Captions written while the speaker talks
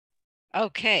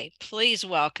Okay, please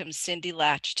welcome Cindy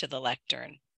Latch to the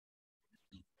lectern.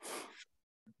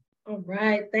 All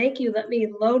right, thank you. Let me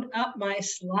load up my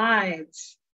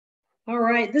slides. All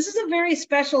right, this is a very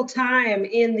special time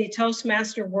in the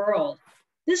Toastmaster world.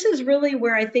 This is really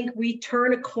where I think we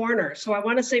turn a corner. So I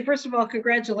want to say, first of all,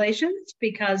 congratulations,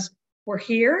 because we're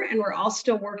here and we're all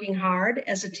still working hard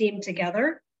as a team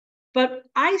together. But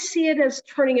I see it as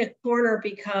turning a corner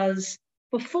because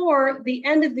before, the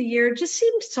end of the year just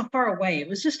seemed so far away. It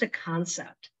was just a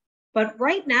concept. But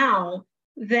right now,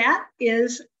 that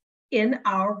is in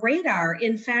our radar.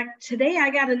 In fact, today I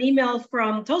got an email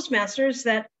from Toastmasters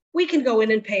that we can go in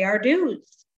and pay our dues.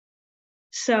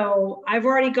 So I've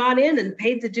already gone in and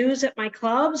paid the dues at my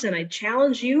clubs, and I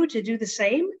challenge you to do the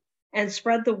same and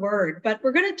spread the word. But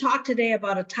we're going to talk today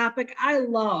about a topic I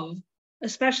love,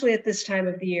 especially at this time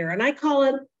of the year, and I call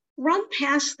it run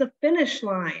past the finish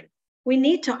line. We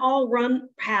need to all run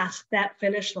past that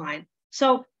finish line.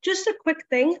 So just a quick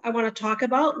thing I want to talk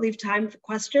about, leave time for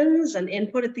questions and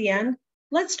input at the end.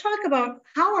 Let's talk about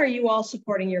how are you all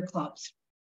supporting your clubs?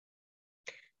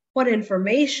 What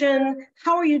information,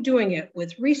 how are you doing it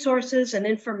with resources and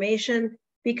information?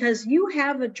 Because you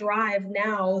have a drive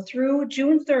now through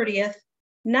June 30th,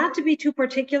 not to be too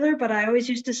particular, but I always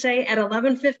used to say at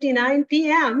 11:59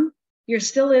 p.m., you're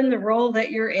still in the role that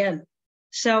you're in.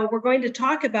 So we're going to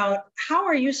talk about how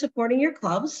are you supporting your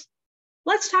clubs?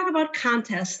 Let's talk about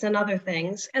contests and other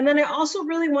things. And then I also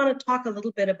really want to talk a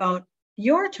little bit about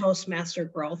your Toastmaster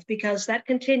growth, because that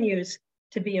continues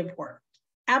to be important,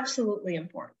 absolutely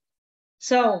important.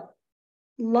 So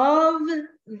love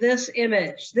this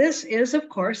image. This is, of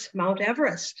course, Mount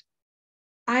Everest.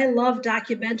 I love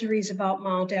documentaries about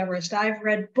Mount Everest. I've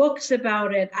read books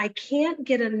about it. I can't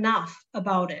get enough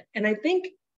about it. And I think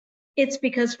it's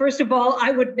because, first of all,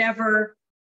 I would never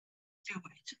do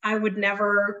it. I would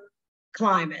never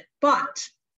climb it. But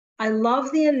I love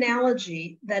the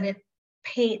analogy that it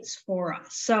paints for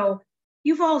us. So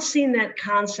you've all seen that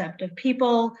concept of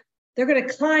people, they're going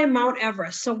to climb Mount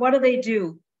Everest. So what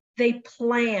do? They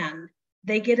plan,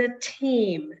 they get a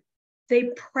team,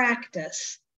 they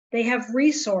practice, they have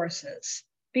resources,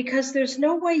 because there's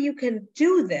no way you can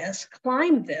do this,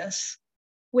 climb this,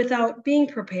 without being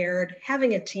prepared,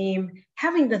 having a team,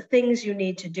 having the things you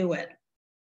need to do it.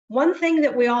 One thing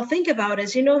that we all think about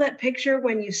is, you know, that picture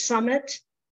when you summit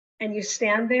and you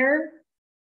stand there,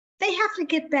 they have to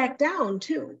get back down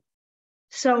too.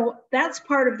 So that's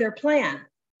part of their plan.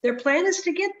 Their plan is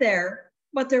to get there,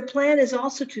 but their plan is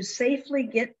also to safely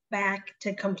get back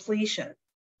to completion.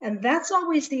 And that's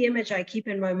always the image I keep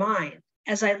in my mind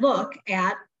as I look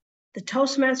at the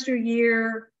Toastmaster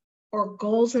year or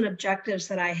goals and objectives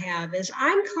that I have, is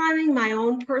I'm climbing my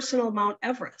own personal Mount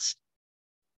Everest.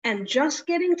 And just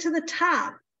getting to the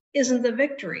top isn't the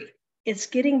victory. It's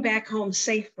getting back home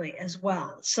safely as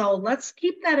well. So let's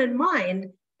keep that in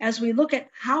mind as we look at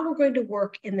how we're going to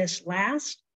work in this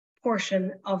last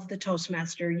portion of the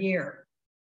Toastmaster year.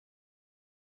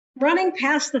 Running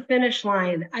past the finish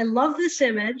line. I love this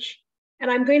image,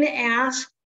 and I'm going to ask,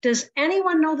 does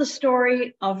anyone know the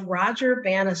story of Roger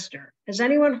Bannister? Has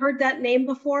anyone heard that name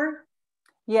before?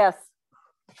 Yes.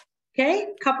 Okay,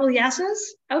 couple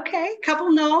yeses. Okay,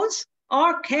 couple no's.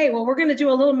 Okay, well, we're going to do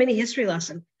a little mini history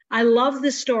lesson. I love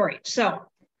this story. So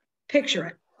picture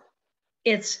it.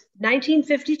 It's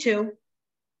 1952.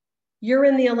 You're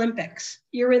in the Olympics.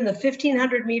 You're in the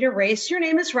 1,500 meter race. Your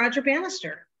name is Roger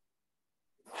Bannister.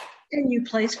 And you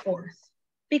place fourth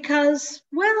because,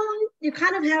 well, you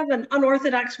kind of have an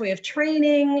unorthodox way of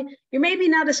training. You're maybe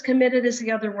not as committed as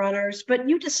the other runners, but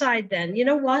you decide then, you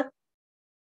know what?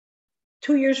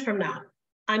 2 years from now,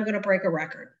 I'm going to break a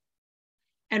record.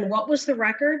 And what was the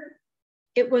record?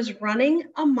 It was running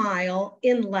a mile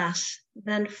in less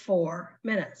than 4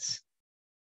 minutes.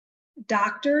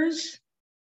 Doctors,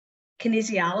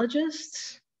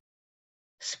 kinesiologists,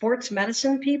 sports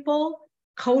medicine people,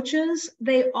 coaches,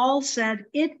 they all said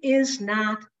it is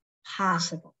not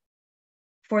possible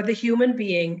for the human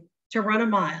being to run a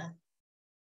mile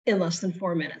in less than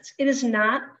 4 minutes. It is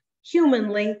not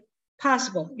humanly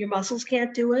possible. Your muscles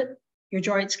can't do it. Your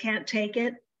joints can't take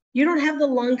it. You don't have the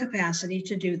lung capacity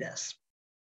to do this.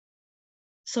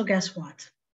 So guess what?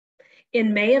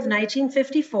 In May of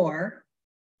 1954,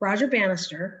 Roger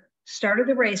Bannister started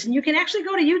the race, and you can actually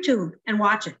go to YouTube and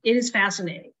watch it. It is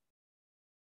fascinating.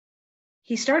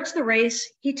 He starts the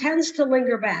race. He tends to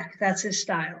linger back. That's his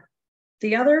style.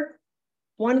 The other,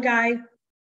 one guy,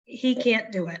 he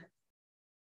can't do it.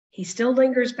 He still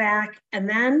lingers back, and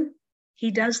then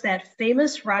he does that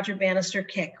famous Roger Bannister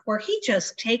kick where he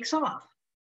just takes off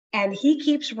and he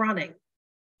keeps running.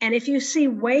 And if you see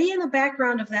way in the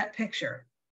background of that picture,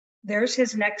 there's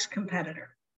his next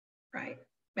competitor, right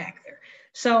back there.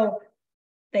 So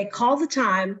they called the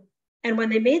time, and when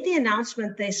they made the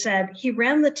announcement, they said he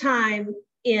ran the time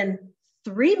in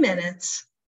 3 minutes,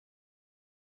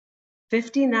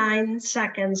 59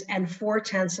 seconds, and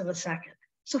 4/10 of a second.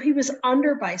 So he was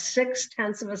under by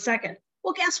 6/10 of a second.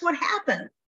 Well, guess what happened?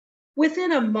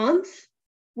 Within a month,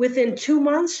 within 2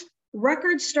 months,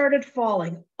 records started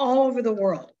falling all over the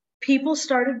world. People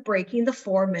started breaking the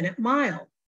 4-minute mile,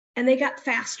 and they got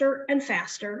faster and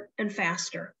faster and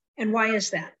faster. And why is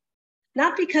that?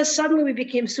 Not because suddenly we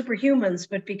became superhumans,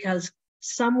 but because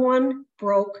someone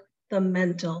broke the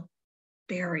mental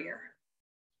barrier.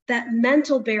 That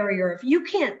mental barrier of, you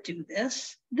can't do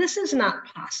this. This is not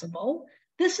possible.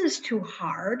 This is too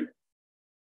hard.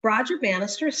 Roger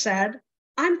Bannister said,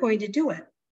 I'm going to do it.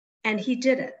 And he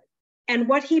did it. And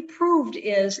what he proved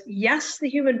is, yes, the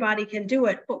human body can do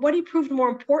it, but what he proved more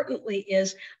importantly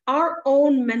is our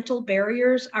own mental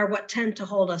barriers are what tend to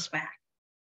hold us back.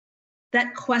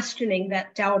 That questioning,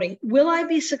 that doubting, will I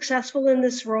be successful in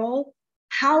this role?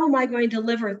 How am I going to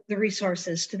deliver the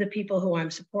resources to the people who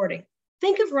I'm supporting?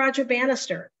 Think of Roger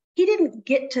Bannister. He didn't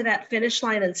get to that finish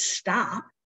line and stop.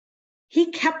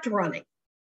 He kept running.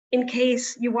 In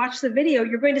case you watch the video,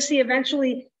 you're going to see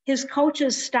eventually his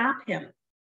coaches stop him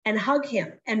and hug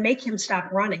him and make him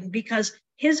stop running because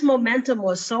his momentum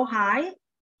was so high,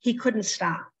 he couldn't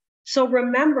stop. So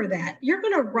remember that. You're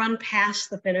going to run past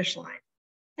the finish line.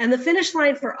 And the finish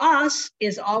line for us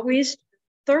is always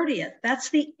 30th. That's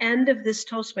the end of this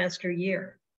Toastmaster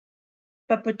year.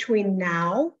 But between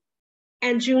now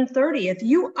and June 30th,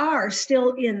 you are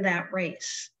still in that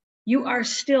race. You are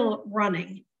still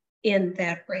running in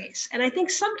that race. And I think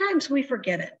sometimes we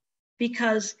forget it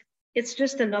because it's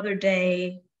just another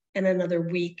day and another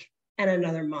week and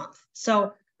another month.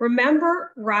 So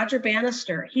remember Roger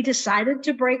Bannister, he decided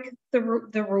to break the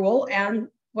rule and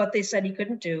what they said he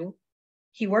couldn't do.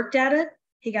 He worked at it,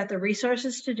 he got the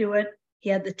resources to do it, he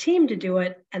had the team to do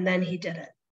it, and then he did it.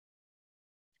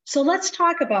 So let's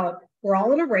talk about, we're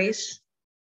all in a race.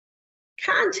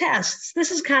 Contests,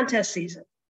 this is contest season.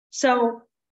 So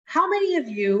how many of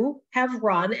you have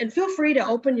run, and feel free to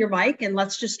open your mic and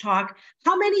let's just talk.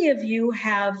 How many of you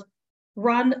have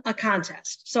run a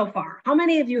contest so far? How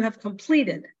many of you have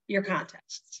completed your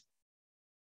contests?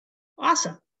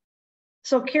 Awesome.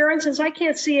 So Karen, since I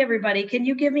can't see everybody, can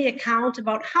you give me a count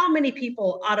about how many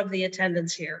people out of the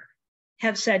attendance here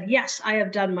have said, yes, I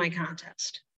have done my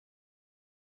contest?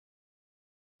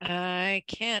 I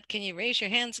can't. Can you raise your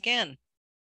hands again?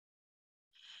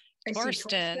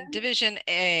 Torsten, Division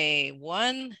A,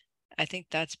 1. I think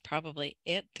that's probably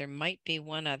it. There might be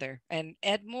one other. And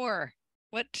Ed Moore,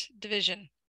 what division?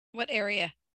 What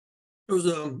area? It was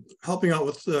helping out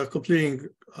with completing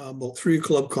about 3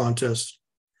 club contests,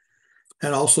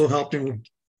 and also helping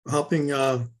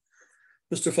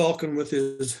Mr. Falcon with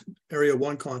his Area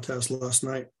 1 contest last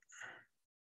night.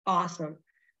 Awesome.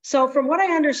 So from what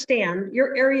I understand,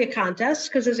 your area contests,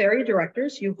 because as area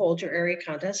directors, you hold your area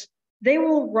contests, they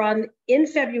will run in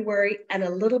February and a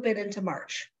little bit into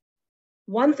March.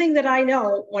 One thing that I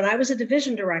know, when I was a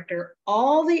division director,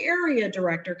 all the area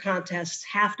director contests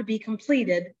have to be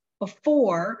completed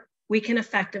before we can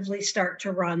effectively start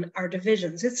to run our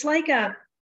divisions. It's like a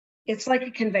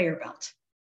conveyor belt.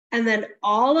 And then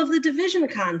all of the division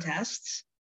contests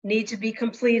need to be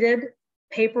completed,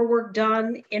 paperwork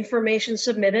done, information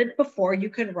submitted before you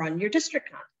can run your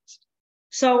district contest.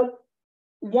 So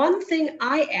one thing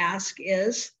I ask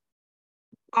is,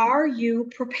 are you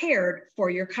prepared for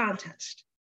your contest?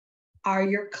 Are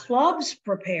your clubs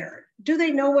prepared? Do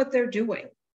they know what they're doing?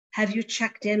 Have you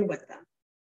checked in with them?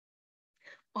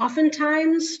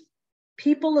 Oftentimes,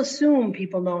 people assume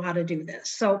people know how to do this.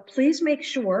 So please make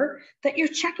sure that you're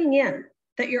checking in,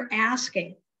 that you're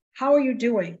asking, how are you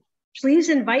doing? Please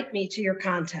invite me to your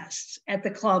contests at the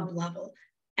club level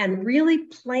and really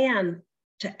plan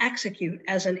to execute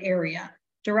as an area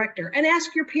director and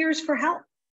ask your peers for help.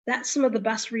 That's some of the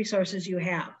best resources you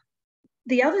have.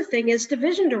 The other thing is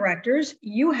division directors,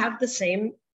 you have the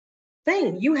same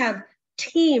thing. You have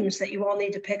teams that you all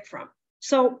need to pick from.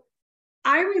 So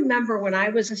I remember when I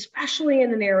was especially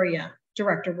in an area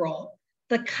director role,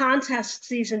 the contest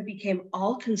season became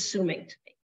all-consuming to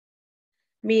me,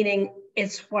 meaning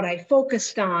it's what I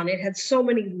focused on. It had so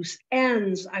many loose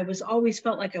ends. I always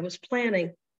felt like I was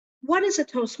planning. What is a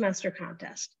Toastmaster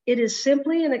contest? It is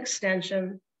simply an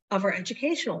extension of our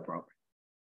educational program.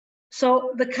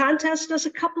 So the contest does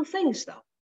a couple things though.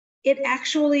 It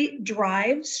actually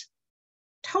drives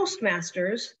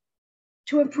Toastmasters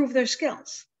to improve their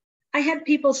skills. I had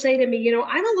people say to me, you know,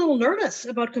 I'm a little nervous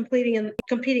about competing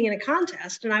in a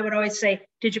contest. And I would always say,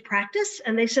 did you practice?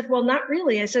 And they said, well, not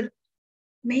really. I said,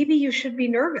 maybe you should be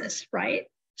nervous, right?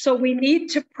 So we need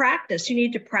to practice. You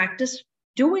need to practice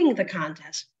doing the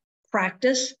contest,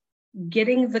 practice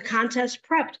getting the contest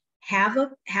prepped, have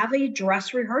a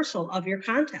dress rehearsal of your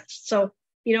contest. So,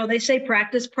 you know, they say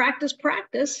practice, practice,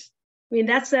 practice. I mean,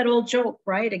 that's that old joke,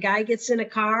 right? A guy gets in a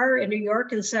car in New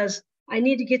York and says, I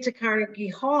need to get to Carnegie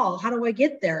Hall. How do I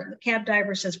get there? The cab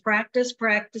driver says, practice,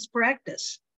 practice,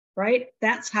 practice, right?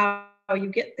 That's how you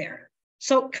get there.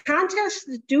 So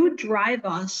contests do drive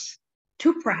us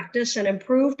to practice and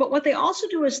improve, but what they also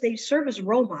do is they serve as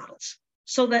role models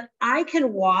so that I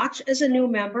can watch as a new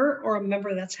member or a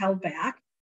member that's held back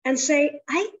and say,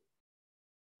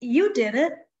 you did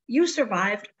it, you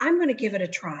survived, I'm going to give it a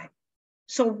try.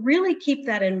 So really keep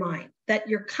that in mind, that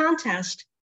your contest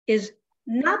is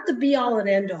not the be all and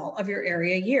end all of your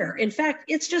area year. In fact,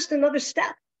 it's just another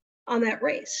step on that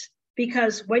race,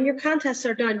 because when your contests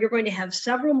are done, you're going to have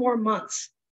several more months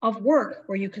of work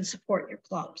where you can support your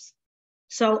clubs.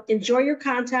 So enjoy your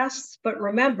contests, but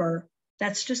remember,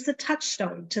 that's just the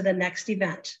touchstone to the next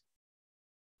event.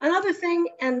 Another thing,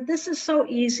 and this is so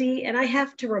easy, and I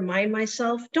have to remind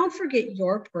myself, don't forget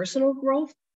your personal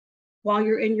growth while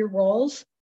you're in your roles.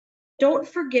 Don't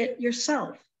forget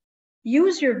yourself.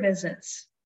 Use your visits,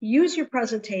 use your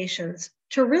presentations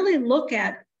to really look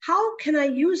at how can I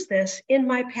use this in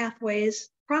my pathways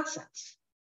process.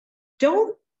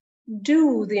 Don't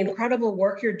do the incredible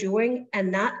work you're doing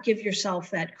and not give yourself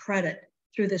that credit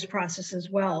through this process as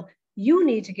well. You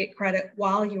need to get credit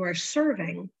while you are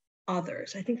serving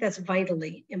others. I think that's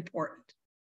vitally important.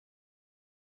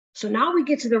 So now we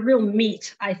get to the real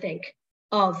meat, I think,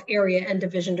 of area and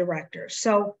division directors.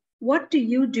 So what do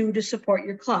you do to support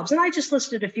your clubs? And I just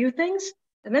listed a few things,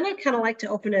 and then I'd kind of like to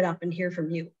open it up and hear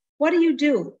from you. What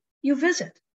do? You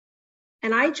visit.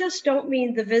 And I just don't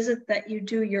mean the visit that you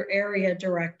do your area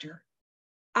director.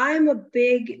 I'm a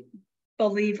big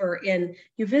believer in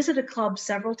you visit a club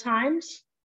several times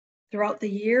throughout the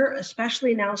year,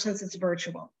 especially now since it's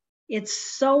virtual. It's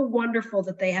so wonderful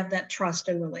that they have that trust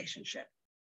and relationship.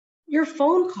 Your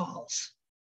phone calls,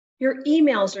 your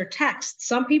emails or texts.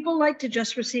 Some people like to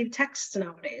just receive texts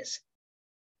nowadays.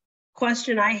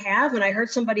 Question I have, and I heard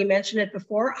somebody mention it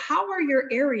before, how are your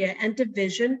area and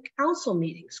division council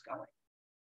meetings going?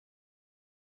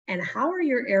 And how are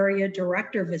your area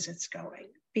director visits going?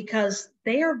 Because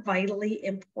they are vitally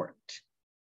important.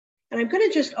 And I'm going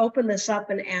to just open this up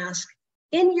and ask,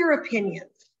 in your opinion,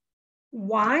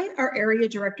 why are area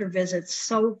director visits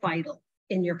so vital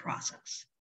in your process?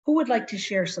 Who would like to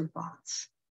share some thoughts?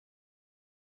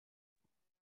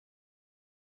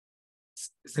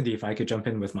 Cindy, if I could jump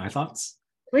in with my thoughts.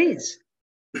 Please.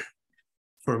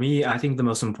 For me, I think the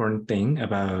most important thing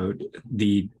about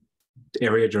the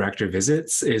area director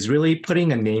visits is really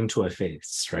putting a name to a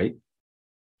face, right?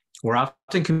 We're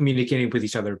often communicating with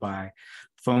each other by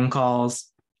phone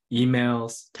calls,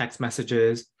 emails, text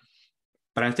messages,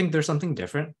 but I think there's something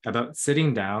different about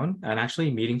sitting down and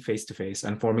actually meeting face to face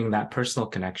and forming that personal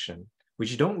connection,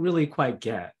 which you don't really quite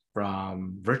get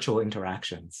from virtual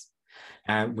interactions.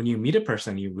 And when you meet a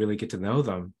person, you really get to know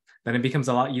them, then it becomes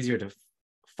a lot easier to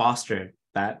foster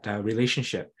that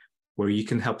relationship where you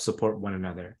can help support one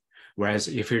another. Whereas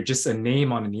if you're just a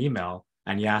name on an email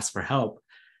and you ask for help,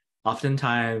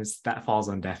 oftentimes that falls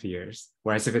on deaf ears.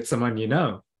 Whereas if it's someone you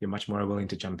know, you're much more willing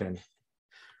to jump in.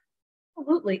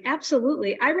 Absolutely,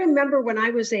 absolutely. I remember when I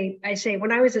was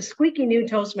a squeaky new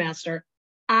Toastmaster,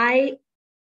 I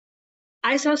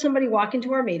saw somebody walk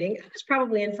into our meeting. I was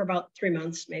probably in for about 3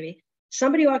 months, maybe.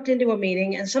 Somebody walked into a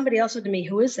meeting and somebody else said to me,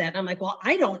 who is that? And I'm like, well,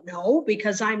 I don't know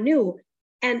because I'm new.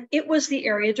 And it was the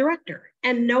area director.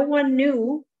 And no one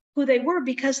knew who they were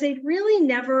because they'd really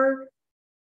never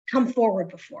come forward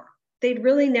before. They'd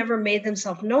really never made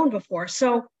themselves known before.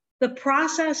 So the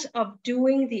process of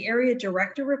doing the area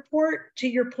director report, to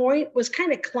your point, was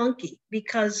kind of clunky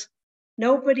because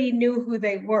nobody knew who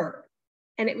they were.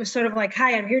 And it was sort of like,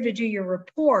 hi, I'm here to do your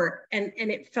report. And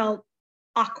it felt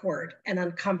awkward and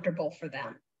uncomfortable for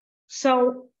them.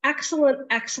 So excellent,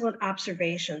 excellent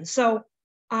observation. So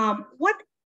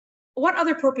what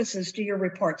other purposes do your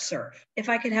reports serve? If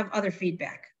I could have other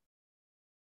feedback.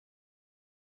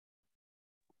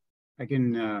 I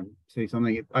can say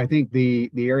something. I think the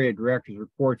area director's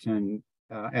reports, and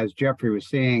as Jeffrey was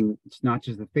saying, it's not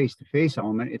just the face-to-face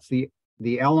element, it's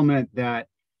the element that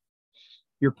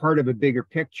you're part of a bigger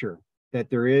picture, that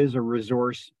there is a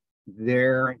resource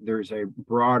there's a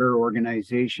broader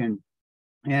organization,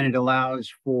 and it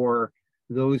allows for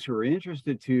those who are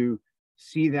interested to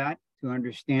see that, to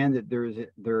understand that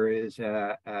there is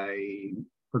a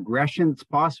progression that's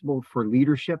possible for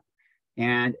leadership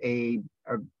and an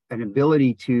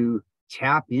ability to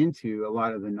tap into a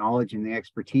lot of the knowledge and the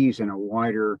expertise in a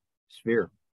wider sphere.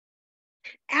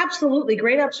 Absolutely.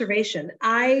 Great observation.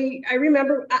 I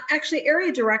remember actually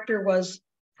area director was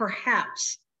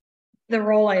perhaps the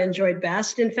role I enjoyed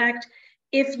best. In fact,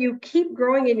 if you keep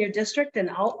growing in your district and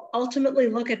ultimately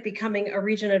look at becoming a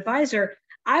region advisor,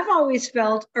 I've always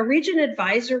felt a region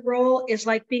advisor role is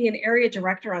like being an area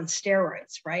director on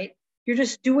steroids, right? You're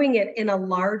just doing it in a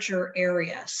larger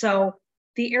area. So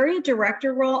the area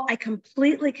director role, I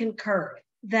completely concur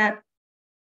that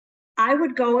I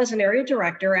would go as an area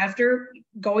director after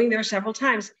going there several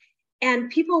times.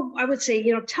 And people, I would say,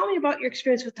 tell me about your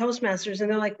experience with Toastmasters. And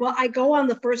they're like, well, I go on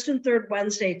the first and third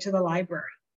Wednesday to the library.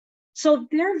 So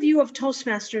their view of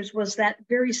Toastmasters was that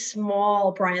very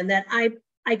small, Brian, that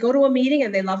I go to a meeting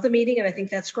and they love the meeting and I think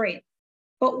that's great.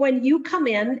 But when you come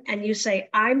in and you say,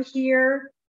 I'm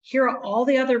here are all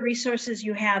the other resources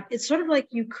you have, it's sort of like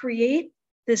you create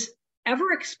this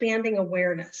ever expanding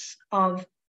awareness of,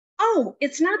 oh,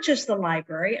 it's not just the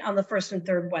library on the first and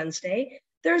third Wednesday.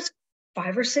 There's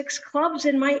 5 or 6 clubs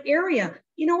in my area.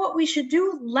 You know what we should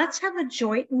do? Let's have a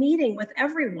joint meeting with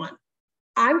everyone.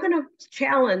 I'm going to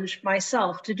challenge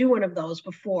myself to do one of those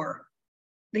before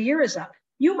the year is up.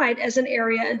 You might, as an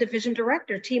area and division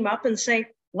director, team up and say,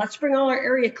 let's bring all our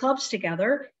area clubs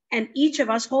together and each of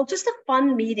us hold just a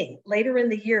fun meeting later in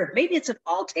the year. Maybe it's an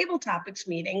all table topics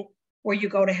meeting where you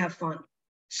go to have fun.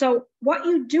 So what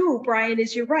you do, Brian,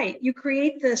 is you're right. You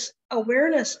create this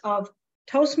awareness of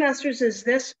Toastmasters is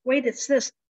this, wait, it's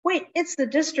this, wait, it's the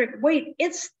district, wait,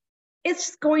 it's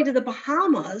going to the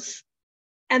Bahamas.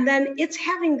 And then it's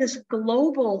having this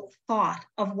global thought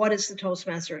of what is the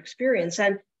Toastmaster experience.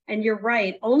 And you're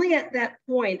right, only at that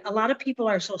point, a lot of people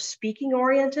are so speaking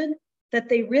oriented that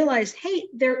they realize, hey,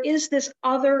 there is this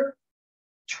other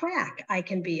track I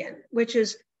can be in, which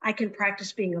is I can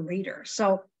practice being a leader.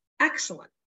 So excellent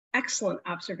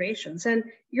observations. And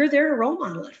you're there to role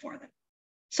model it for them.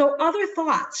 So other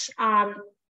thoughts,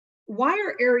 why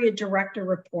are area director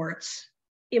reports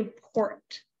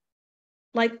important?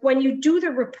 Like when you do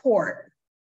the report,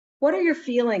 what are your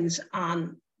feelings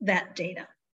on that data?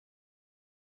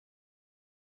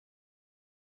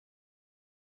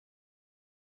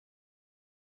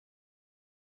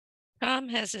 Tom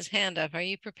has his hand up. Are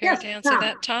you prepared to answer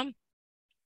that, Tom?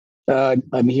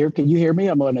 I'm here. Can you hear me?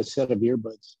 I'm on a set of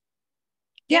earbuds.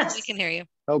 Yes, we can hear you.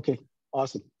 Okay,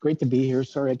 awesome. Great to be here.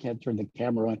 Sorry I can't turn the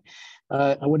camera on.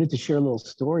 I wanted to share a little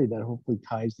story that hopefully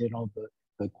ties in all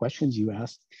the questions you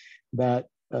asked. That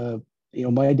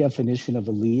my definition of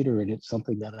a leader, and it's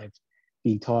something that I've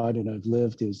been taught and I've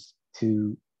lived, is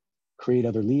to create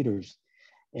other leaders.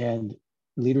 And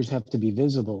leaders have to be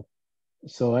visible.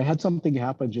 So I had something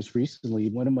happen just recently.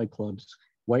 One of my clubs,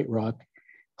 White Rock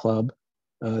Club,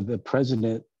 the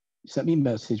president sent me a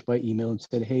message by email and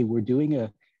said, hey, we're doing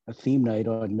a theme night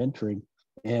on mentoring,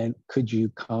 and could you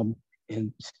come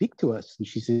and speak to us? And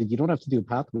she said, you don't have to do a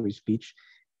pathway speech.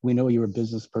 We know you're a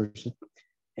business person.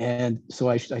 And so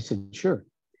I said, sure.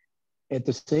 At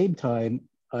the same time,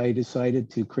 I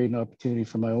decided to create an opportunity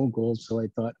for my own goals. So I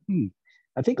thought,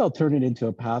 I think I'll turn it into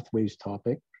a pathways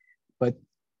topic. But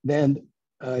then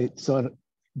I saw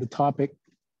the topic,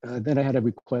 then I had a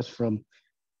request from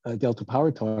Delta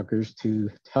Power Talkers to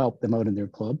help them out in their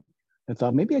club. I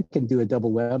thought maybe I can do a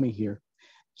double whammy here.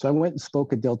 So I went and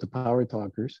spoke at Delta Power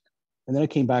Talkers. And then I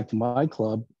came back to my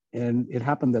club, and it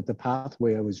happened that the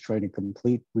pathway I was trying to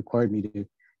complete required me to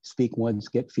speak once,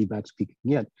 get feedback, speak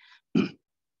again.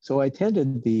 So I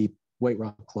attended the White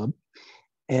Rock Club.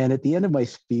 And at the end of my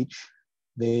speech,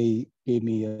 they gave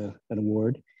me an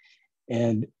award.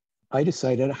 And I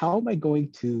decided, how am I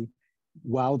going to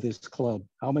wow this club?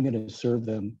 How am I going to serve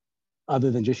them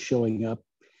other than just showing up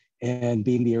and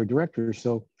being the area director?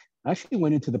 So I actually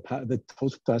went into the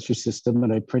Toastmasters system,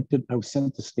 and I was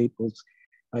sent to Staples.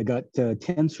 I got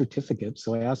 10 certificates.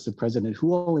 So I asked the president,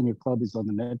 who all in your club is on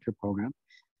the mentor program?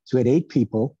 So we had 8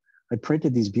 people. I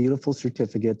printed these beautiful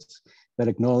certificates that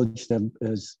acknowledged them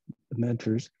as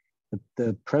mentors.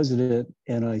 The president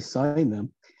and I signed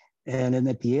them. And then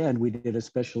at the end, we did a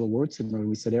special award ceremony.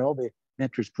 We said, hey, all the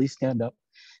mentors, please stand up.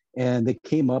 And they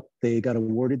came up, they got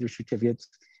awarded their certificates,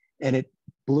 and it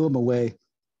blew them away.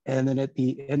 And then at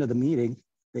the end of the meeting,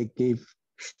 they gave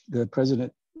the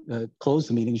president, closed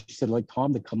the meeting. She said, I'd like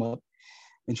Tom to come up.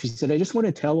 And she said, I just want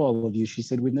to tell all of you, she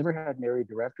said, we've never had an area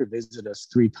director visit us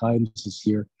 3 times this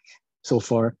year so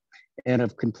far. And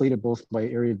I've completed both my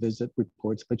area visit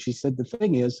reports. But she said, the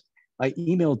thing is, I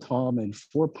emailed Tom, and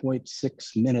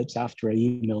 4.6 minutes after I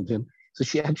emailed him, So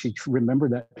she actually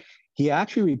remembered that. He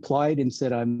actually replied and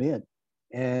said, I'm in.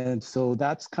 And so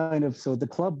that's kind of, so the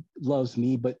club loves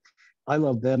me, but I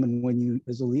love them. And when you,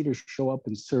 as a leader, show up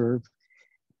and serve,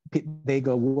 they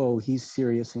go, whoa, he's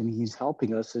serious and he's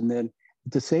helping us. And then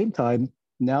at the same time,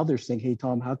 now they're saying, hey,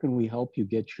 Tom, how can we help you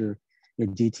get your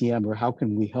DTM, or how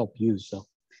can we help you? So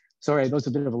sorry, that was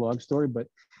a bit of a long story, but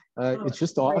it's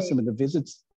just awesome. And the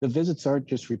visits aren't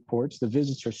just reports. The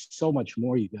visits are so much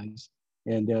more, you guys.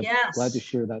 And Yes. glad to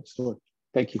share that story.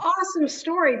 Thank you. Awesome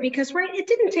story, because right, it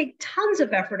didn't take tons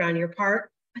of effort on your part,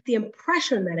 but the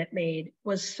impression that it made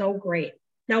was so great.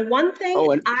 Now, one thing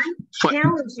I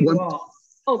challenge you all.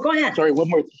 Oh, go ahead. Sorry, one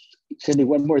more, Cindy,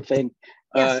 one more thing.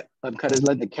 Yes. I'm kind of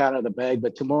letting the cat out of the bag,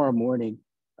 but tomorrow morning,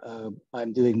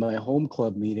 I'm doing my home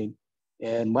club meeting,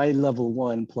 and my level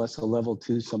 1 plus a level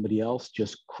 2, somebody else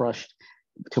just crushed.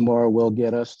 Tomorrow will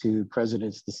get us to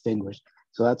President's Distinguished.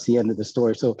 So that's the end of the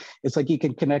story. So it's like you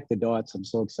can connect the dots. I'm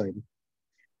so excited.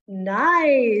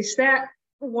 Nice.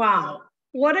 Wow.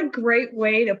 What a great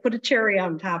way to put a cherry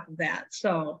on top of that.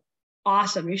 So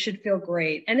awesome. You should feel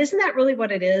great. And isn't that really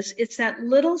what it is? It's that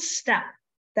little step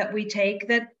that we take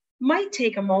that might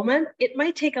take a moment. It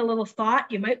might take a little thought.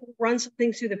 You might run some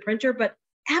things through the printer, but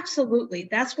absolutely,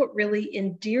 that's what really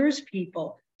endears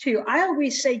people to you. I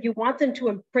always say you want them to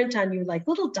imprint on you like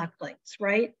little ducklings,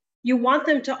 right? You want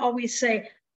them to always say,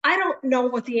 I don't know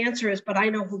what the answer is, but I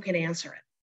know who can answer it.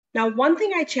 Now, one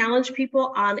thing I challenge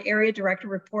people on area director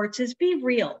reports is be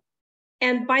real.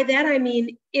 And by that, I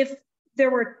mean, if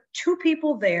there were 2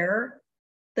 people there,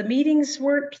 the meetings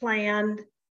weren't planned,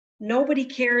 nobody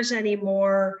cares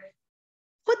anymore,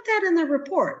 put that in the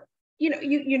report. You know,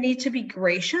 you need to be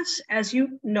gracious as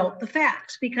you note the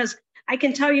facts, because I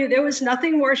can tell you there was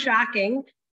nothing more shocking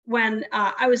when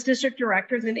I was district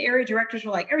director than area directors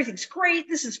were like, everything's great,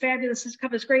 this is fabulous, this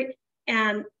cup is great.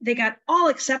 And they got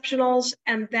all exceptionals.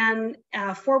 And then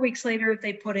 4 weeks later,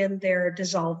 they put in their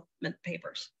dissolvement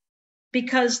papers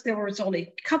because there was only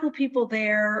a couple people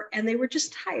there and they were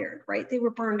just tired, right? They were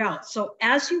burned out. So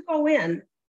as you go in,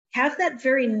 have that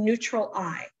very neutral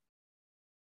eye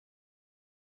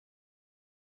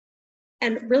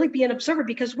and really be an observer,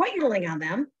 because what you're doing on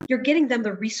them, you're getting them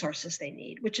the resources they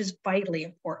need, which is vitally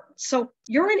important. So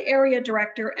you're an area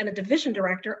director and a division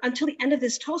director until the end of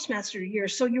this Toastmaster year.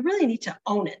 So you really need to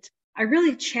own it. I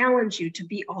really challenge you to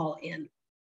be all in.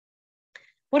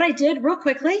 What I did real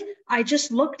quickly, I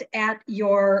just looked at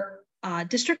your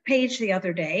district page the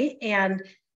other day, and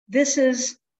this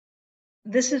is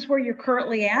where you're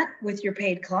currently at with your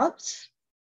paid clubs.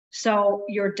 So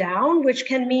you're down, which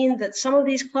can mean that some of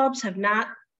these clubs have not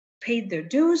paid their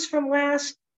dues from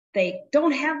last. They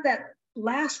don't have that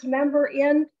last member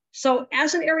in. So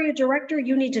as an area director,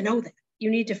 you need to know that.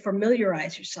 You need to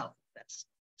familiarize yourself with this.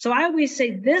 So I always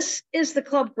say this is the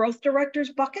club growth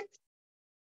director's bucket.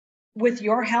 With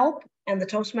your help and the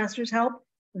Toastmasters help,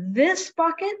 this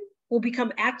bucket will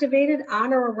become activated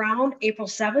on or around April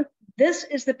 7th. This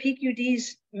is the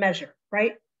PQD's measure,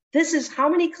 right? This is how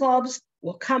many clubs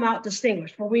will come out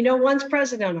distinguished. Well, we know one's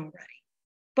president already,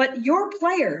 but your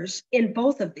players in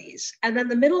both of these, and then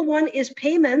the middle one is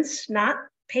payments, not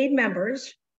paid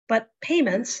members, but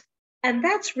payments. And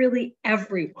that's really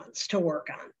everyone's to work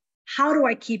on. How do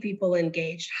I keep people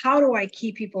engaged? How do I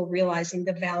keep people realizing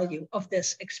the value of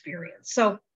this experience?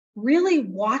 So really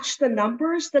watch the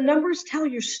numbers. The numbers tell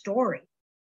your story.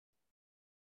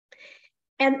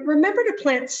 And remember to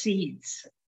plant seeds.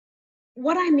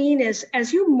 What I mean is,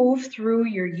 as you move through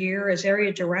your year as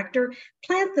area director,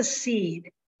 plant the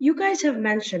seed. You guys have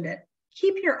mentioned it.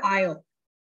 Keep your eye open.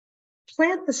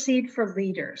 Plant the seed for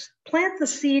leaders. Plant the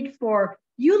seed for,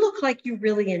 you look like you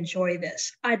really enjoy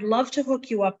this. I'd love to hook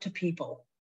you up to people.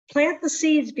 Plant the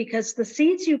seeds, because the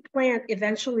seeds you plant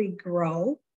eventually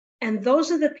grow. And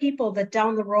those are the people that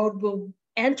down the road will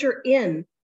enter in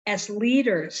as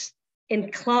leaders in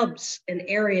clubs and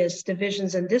areas,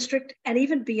 divisions and district, and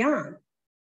even beyond.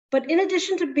 But in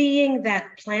addition to being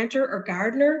that planter or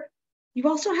gardener, you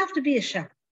also have to be a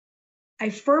shepherd. I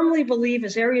firmly believe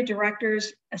as area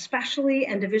directors, especially,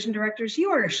 and division directors,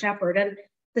 you are a shepherd. And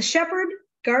the shepherd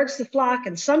guards the flock,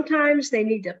 and sometimes they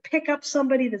need to pick up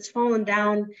somebody that's fallen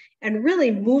down and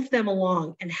really move them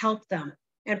along and help them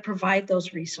and provide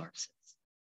those resources.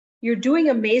 You're doing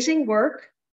amazing work.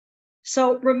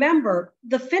 So remember,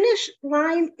 the finish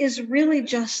line is really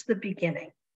just the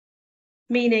beginning,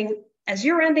 meaning as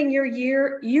you're ending your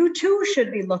year, you too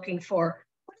should be looking for,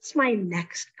 what's my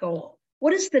next goal?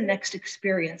 What is the next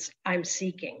experience I'm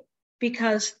seeking?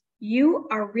 Because you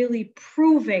are really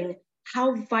proving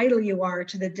how vital you are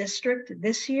to the district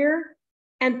this year.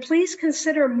 And please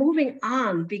consider moving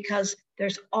on, because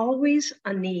there's always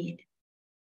a need.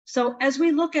 So as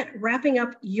we look at wrapping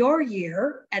up your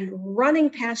year and running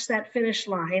past that finish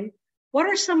line, what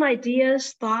are some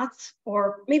ideas, thoughts,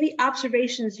 or maybe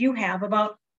observations you have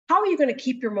about how are you going to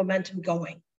keep your momentum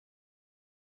going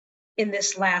in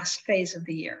this last phase of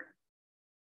the year?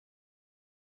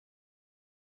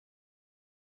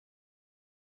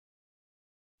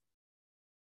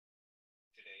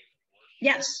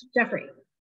 Yes, Jeffrey.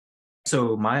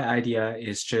 So my idea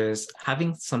is just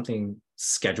having something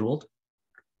scheduled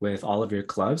with all of your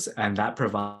clubs, and that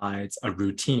provides a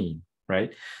routine,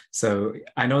 right? So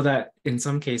I know that in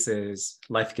some cases,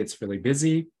 life gets really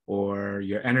busy or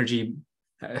your energy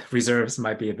reserves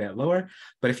might be a bit lower,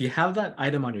 but if you have that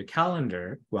item on your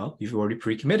calendar, well, you've already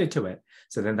pre-committed to it.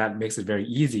 So then that makes it very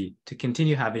easy to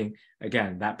continue having,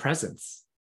 again, that presence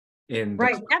in the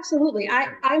Right, absolutely.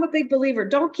 I'm a big believer.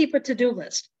 Don't keep a to-do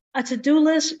list. A to-do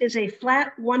list is a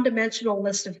flat, one-dimensional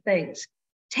list of things.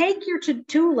 Take your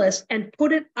to-do list and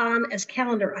put it on as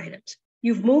calendar items.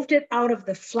 You've moved it out of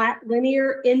the flat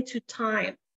linear into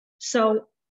time. So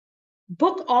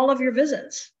book all of your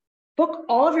visits. Book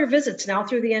all of your visits now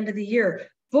through the end of the year.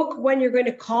 Book when you're going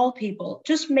to call people.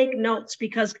 Just make notes,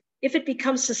 because if it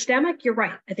becomes systemic, you're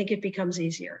right. I think it becomes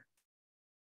easier.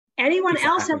 Anyone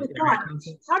else have a thought?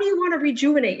 How do you want to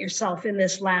rejuvenate yourself in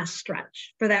this last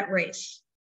stretch for that race?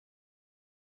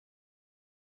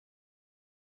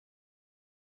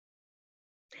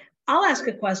 I'll ask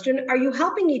a question. Are you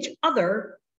helping each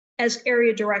other as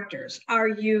area directors? Are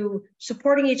you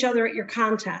supporting each other at your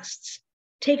contests,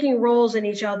 taking roles in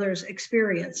each other's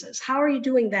experiences? How are you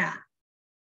doing that?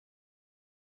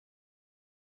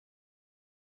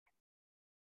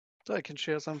 So I can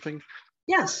share something.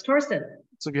 Yes, Torsten.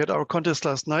 So we had our contest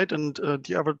last night, and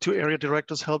the other two area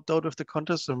directors helped out with the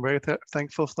contest. I'm very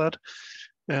thankful for that.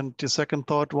 And the second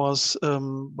thought was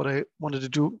what I wanted to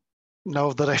do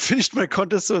now that I finished my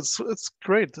contest. So it's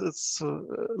great. It's a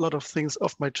lot of things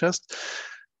off my chest.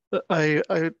 I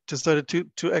decided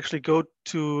to actually go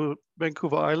to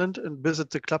Vancouver Island and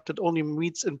visit the club that only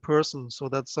meets in person. So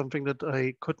that's something that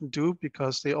I couldn't do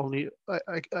because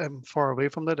I'm far away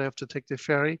from that. I have to take the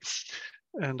ferry,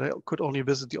 and I could only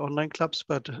visit the online clubs.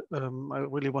 But I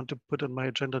really want to put on my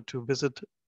agenda to visit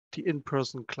the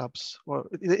in-person clubs, or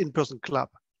the in-person club.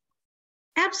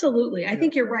 Absolutely. I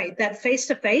think you're right. That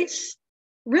face-to-face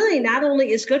really not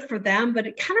only is good for them, but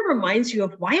it kind of reminds you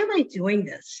of, why am I doing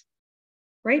this?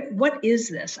 Right? What is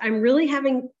this? I'm really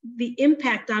having the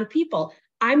impact on people.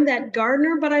 I'm that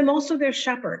gardener, but I'm also their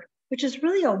shepherd, which is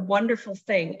really a wonderful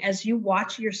thing as you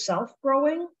watch yourself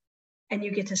growing and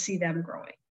you get to see them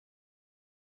growing.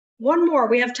 One more.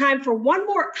 We have time for one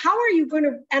more. How are you going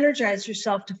to energize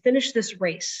yourself to finish this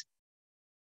race?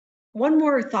 One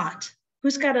more thought.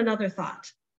 Who's got another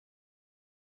thought?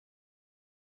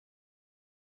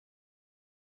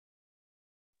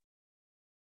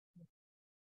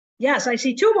 Yes, I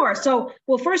see two more. So,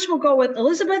 well, first we'll go with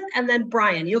Elizabeth, and then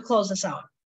Brian, you'll close us out.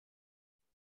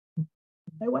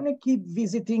 I want to keep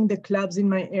visiting the clubs in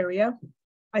my area.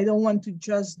 I don't want to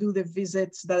just do the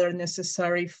visits that are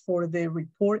necessary for the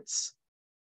reports.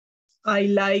 I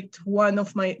liked one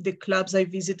of the clubs I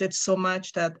visited so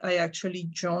much that I actually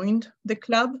joined the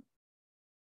club.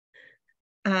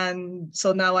 And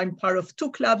so now I'm part of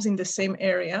two clubs in the same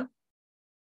area.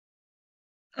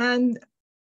 And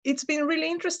it's been really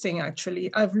interesting,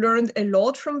 actually. I've learned a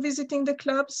lot from visiting the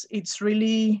clubs. It's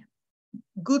really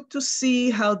good to see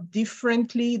how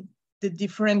differently the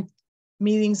different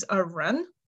meetings are run,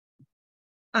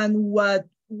 and what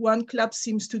one club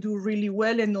seems to do really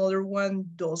well, another one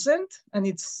doesn't. And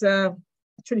it's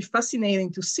actually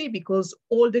fascinating to see, because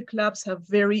all the clubs have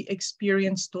very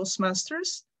experienced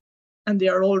Toastmasters, and they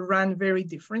are all run very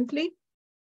differently.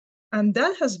 And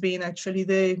that has been actually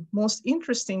the most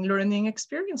interesting learning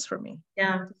experience for me.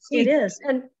 Yeah, it is.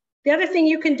 And the other thing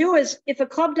you can do is, if a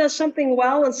club does something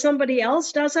well and somebody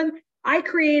else doesn't, I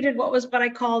created what I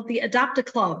called the Adopt a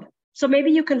Club. So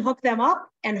maybe you can hook them up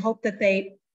and hope that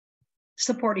they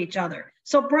support each other.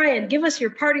 So Brian, give us your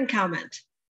parting comment.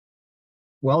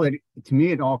 Well, to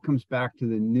me, it all comes back to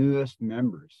the newest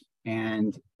members.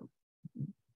 And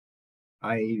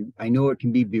I know it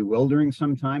can be bewildering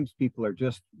sometimes. People are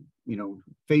just,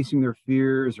 facing their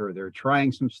fears, or they're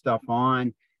trying some stuff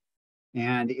on.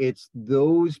 And it's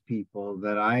those people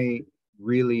that I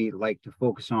really like to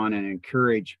focus on and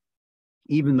encourage,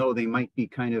 even though they might be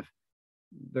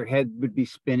their head would be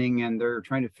spinning and they're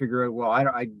trying to figure out, well,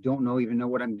 I don't even know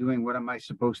what I'm doing. What am I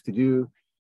supposed to do?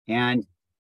 And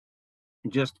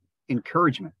just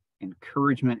encouragement, and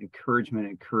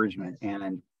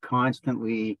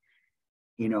constantly,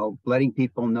 letting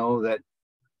people know that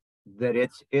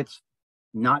it's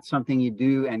not something you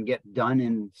do and get done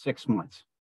in 6 months.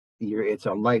 It's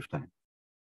a lifetime.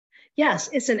 Yes,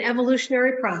 it's an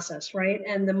evolutionary process, right?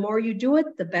 And the more you do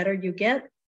it, the better you get.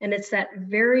 And it's that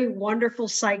very wonderful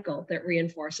cycle that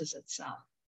reinforces itself.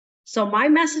 So my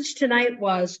message tonight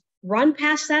was run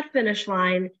past that finish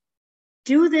line,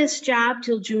 do this job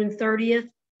till June 30th,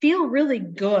 feel really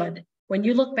good when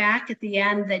you look back at the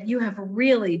end that you have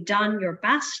really done your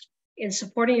best in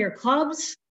supporting your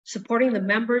clubs, supporting the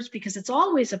members, because it's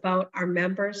always about our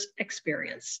members'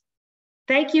 experience.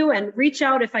 Thank you, and reach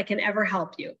out if I can ever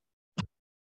help you.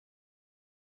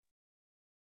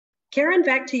 Karen,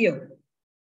 back to you.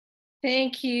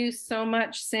 Thank you so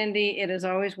much, Cindy. It is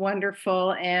always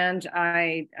wonderful. And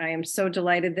I am so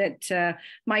delighted that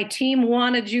my team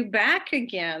wanted you back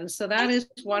again. So that is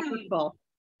wonderful.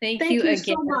 Thank you again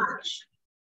so much.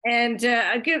 And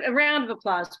a round of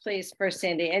applause, please, for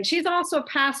Cindy. And she's also a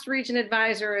past region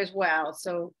advisor as well.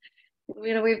 So,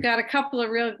 you know, we've got a couple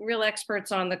of real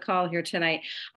experts on the call here tonight.